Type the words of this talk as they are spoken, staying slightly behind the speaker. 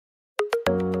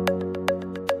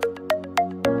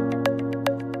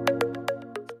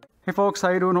Hey folks, how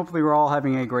you doing? Hopefully we're all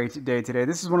having a great day today.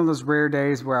 This is one of those rare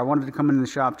days where I wanted to come into the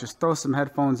shop, just throw some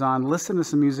headphones on, listen to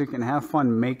some music, and have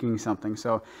fun making something.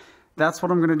 So that's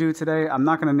what I'm going to do today. I'm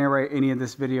not going to narrate any of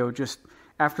this video. Just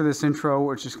after this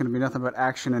intro, it's just going to be nothing but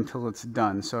action until it's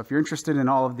done. So if you're interested in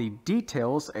all of the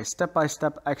details, a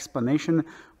step-by-step explanation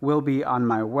will be on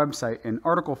my website in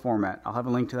article format. I'll have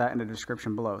a link to that in the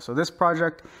description below. So this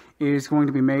project is going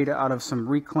to be made out of some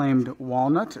reclaimed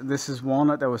walnut. This is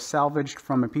walnut that was salvaged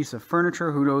from a piece of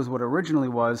furniture. Who knows what originally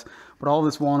was, but all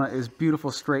this walnut is beautiful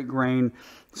straight grain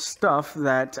stuff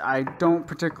that I don't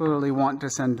particularly want to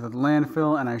send to the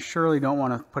landfill, and I surely don't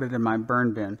want to put it in my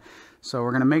burn bin. So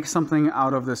we're going to make something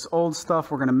out of this old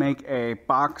stuff. We're going to make a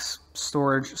box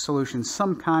storage solution,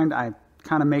 some kind. I'm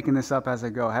kind of making this up as I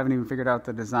go. I haven't even figured out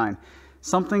the design.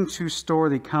 Something to store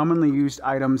the commonly used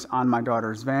items on my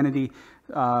daughter's vanity,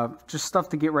 just stuff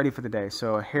to get ready for the day.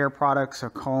 So hair products,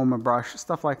 a comb, a brush,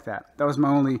 stuff like that. That was my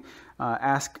only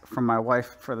ask from my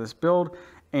wife for this build.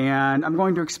 And I'm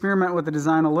going to experiment with the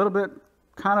design a little bit,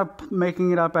 kind of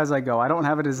making it up as I go. I don't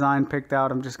have a design picked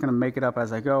out. I'm just going to make it up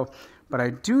as I go. But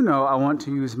I do know I want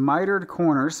to use mitered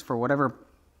corners for whatever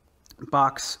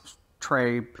box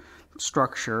tray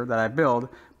structure that I build,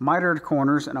 mitered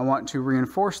corners, and I want to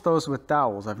reinforce those with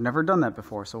dowels. I've never done that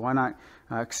before, so why not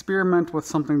experiment with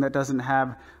something that doesn't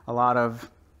have a lot of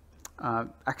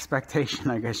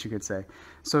expectation, I guess you could say.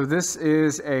 So this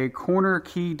is a corner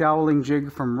key doweling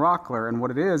jig from Rockler, and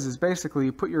what it is basically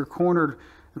you put your corner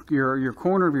of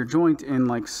your joint in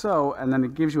like so, and then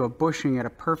it gives you a bushing at a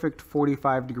perfect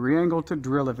 45-degree angle to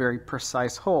drill a very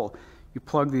precise hole. You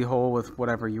plug the hole with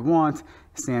whatever you want,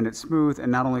 sand it smooth,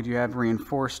 and not only do you have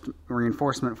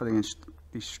reinforcement for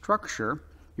the structure,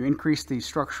 you increase the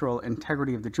structural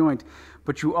integrity of the joint,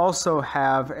 but you also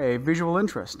have a visual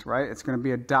interest, right? It's going to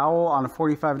be a dowel on a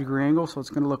 45-degree angle, so it's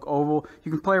going to look oval.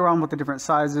 You can play around with the different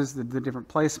sizes, the different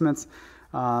placements.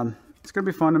 It's going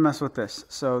to be fun to mess with this.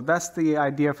 So that's the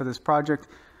idea for this project.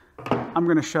 I'm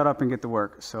going to shut up and get to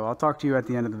work. So I'll talk to you at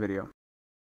the end of the video.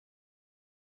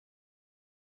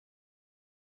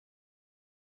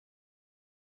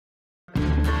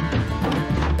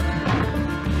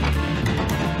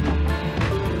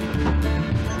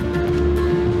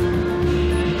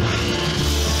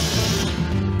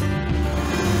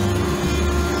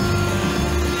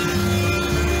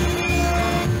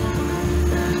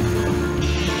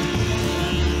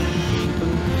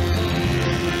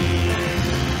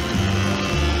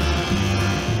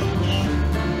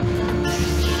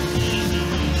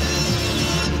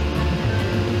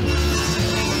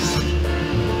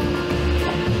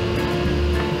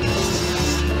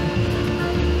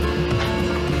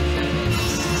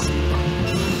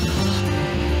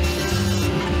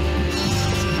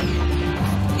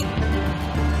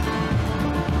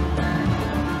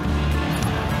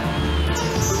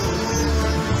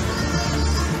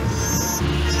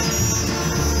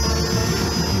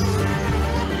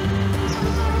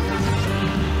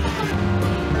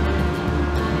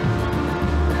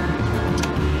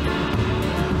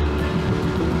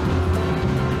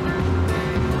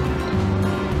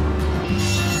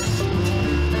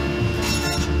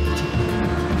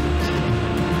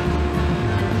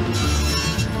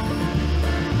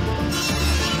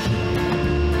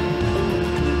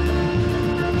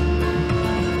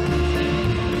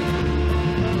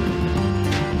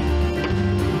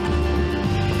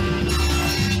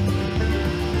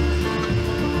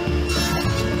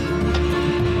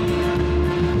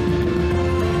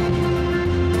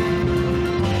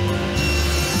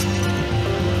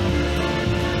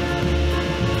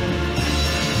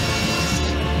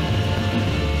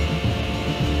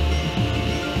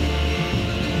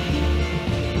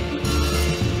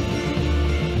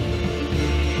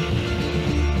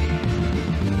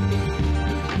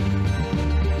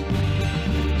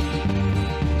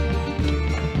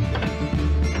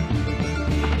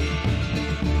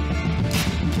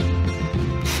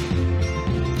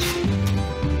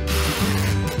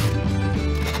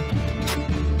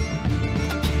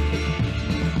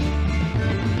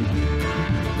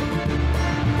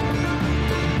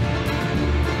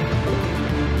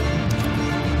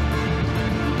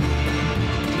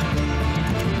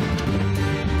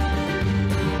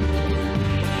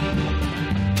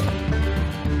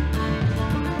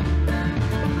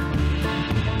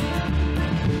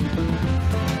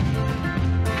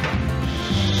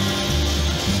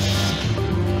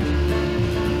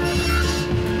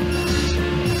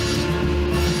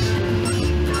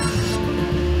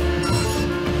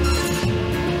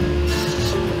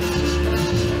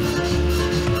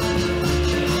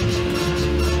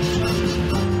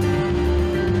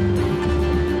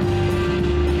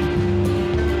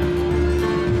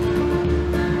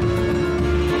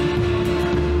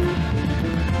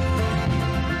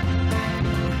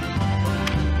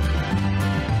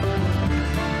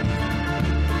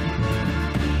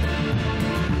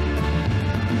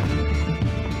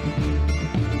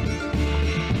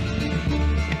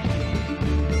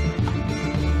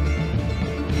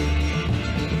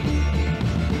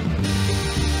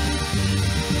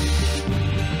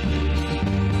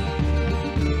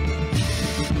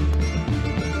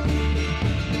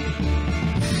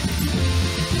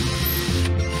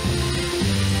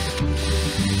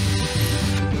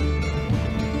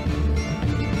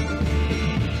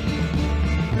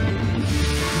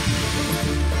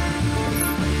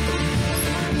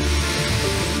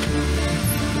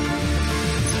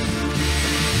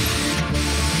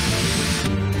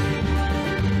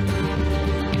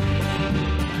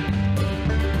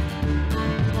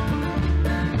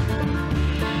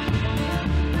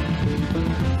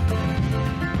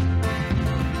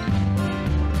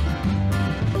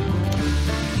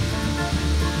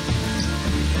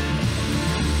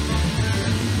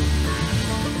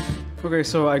 Okay,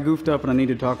 so I goofed up and I need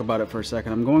to talk about it for a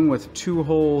second. I'm going with 2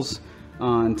 holes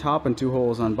on top and 2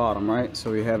 holes on bottom, right?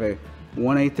 So we have a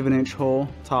 1/8 of an inch hole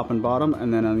top and bottom,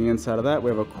 and then on the inside of that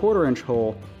we have a 1/4 inch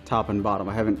hole top and bottom.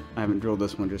 I haven't drilled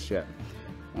this one just yet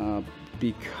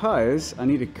because I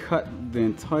need to cut the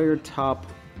entire top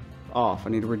off. I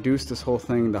need to reduce this whole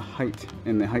thing, the height,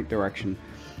 in the height direction.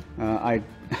 I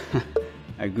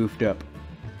goofed up,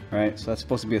 right? So that's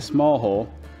supposed to be a small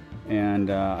hole, and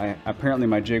apparently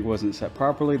my jig wasn't set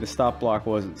properly. The stop block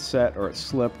wasn't set, or it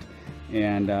slipped,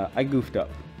 and I goofed up.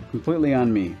 Completely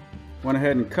on me. Went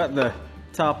ahead and cut the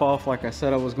top off like I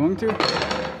said I was going to,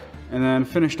 and then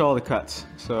finished all the cuts.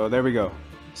 So there we go,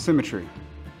 symmetry.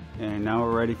 And now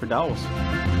we're ready for dowels.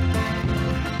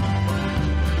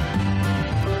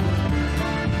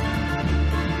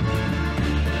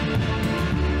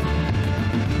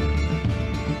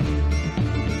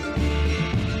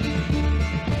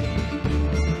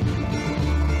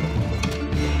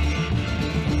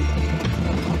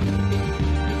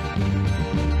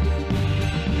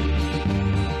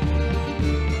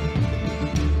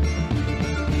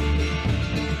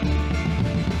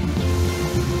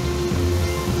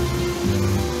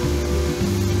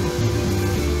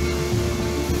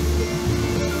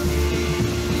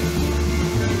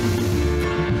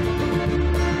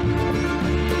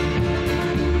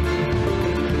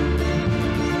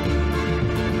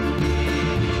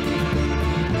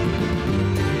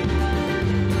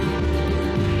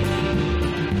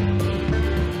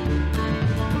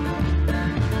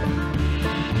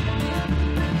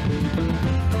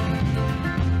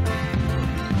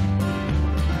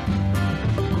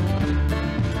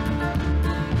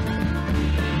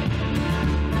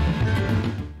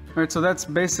 Alright, so that's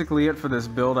basically it for this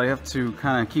build. I have to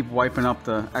kind of keep wiping up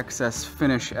the excess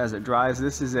finish as it dries.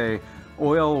 This is a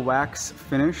oil wax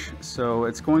finish, so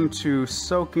it's going to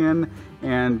soak in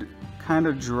and kind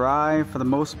of dry for the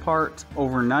most part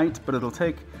overnight, but it'll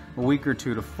take a week or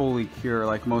two to fully cure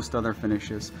like most other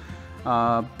finishes.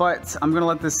 But I'm going to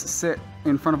let this sit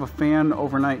in front of a fan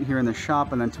overnight here in the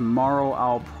shop, and then tomorrow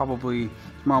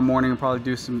morning I'll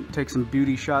probably take some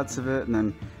beauty shots of it and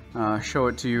then show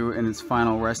it to you in its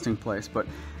final resting place. But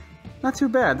not too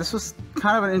bad. This was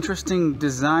kind of an interesting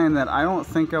design that I don't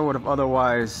think I would have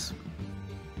otherwise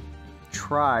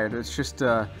tried. It's just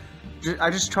I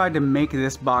just tried to make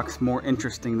this box more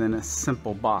interesting than a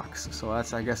simple box, so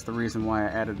that's, I guess, the reason why I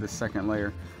added this second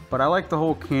layer. But I like the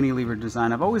whole cantilever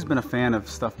design. I've always been a fan of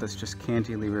stuff that's just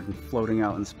cantilevered and floating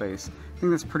out in space. I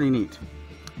think that's pretty neat.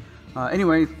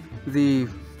 Anyway, the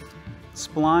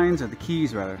splines, or the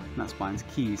keys rather, not splines,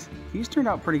 keys turned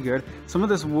out pretty good. Some of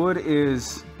this wood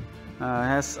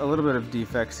has a little bit of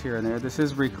defects here and there. This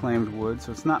is reclaimed wood,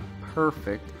 so it's not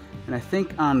perfect, and I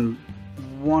think on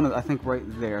I think right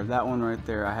there, that one right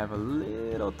there, I have a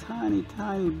little tiny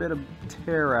bit of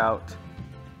tear out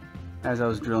as I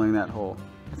was drilling that hole.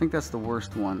 I think that's the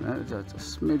worst one. That's a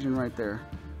smidgen right there.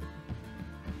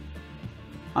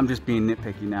 I'm just being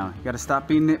nitpicky now. You gotta stop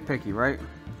being nitpicky, right?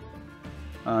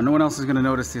 No one else is going to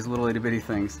notice these little itty-bitty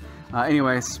things.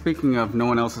 Anyway, speaking of no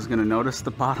one else is going to notice,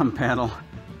 the bottom panel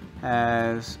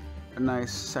has a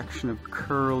nice section of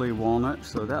curly walnut,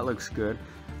 so that looks good.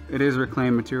 It is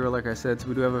reclaimed material, like I said, so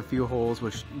we do have a few holes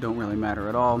which don't really matter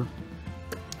at all.